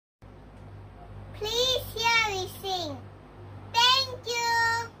Please hear me sing. Thank you.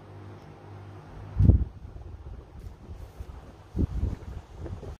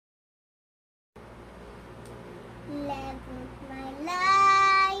 Love of my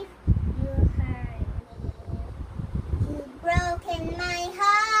life, you hurt me. You've broken my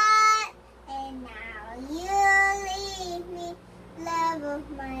heart, and now you leave me. Love of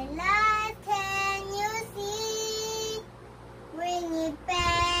my life, can you see? Bring it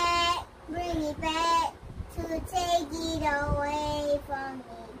back to take it away from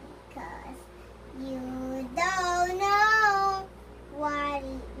me, because you don't know what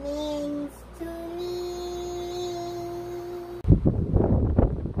it means to me.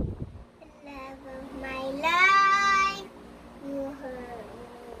 Love of my life, you hurt me.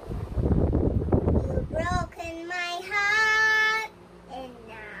 You've broken my heart, and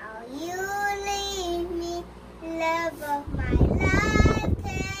now you leave me. Love of my life,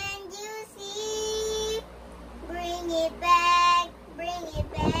 can you see? Bring it back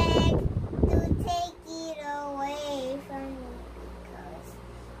to take it away from me, because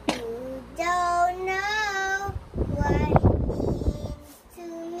you don't know what it means to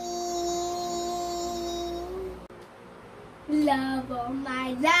me. Love of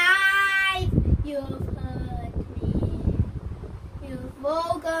my life, you've hurt me. You've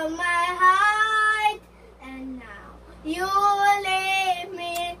broken my heart, and now you leave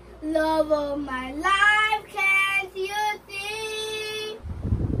me. Love of my life, can't you see?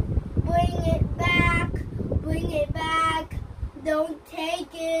 Bring it back, don't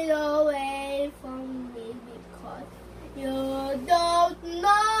take it away from me, because you don't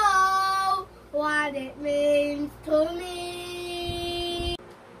know what it means to me.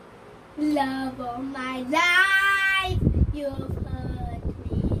 Love of my life, you've hurt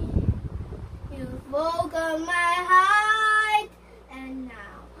me. You've broken my heart, and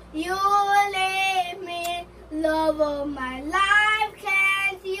now you leave me. Love of my life,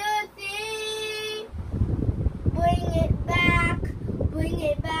 can't you see? Bring it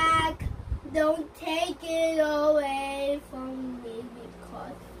back, don't take it away from me,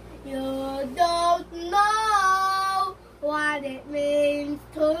 because you don't know what it means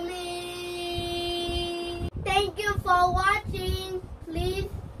to me. Thank you for watching. Please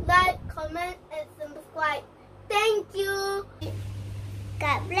like, comment, and subscribe. Thank you.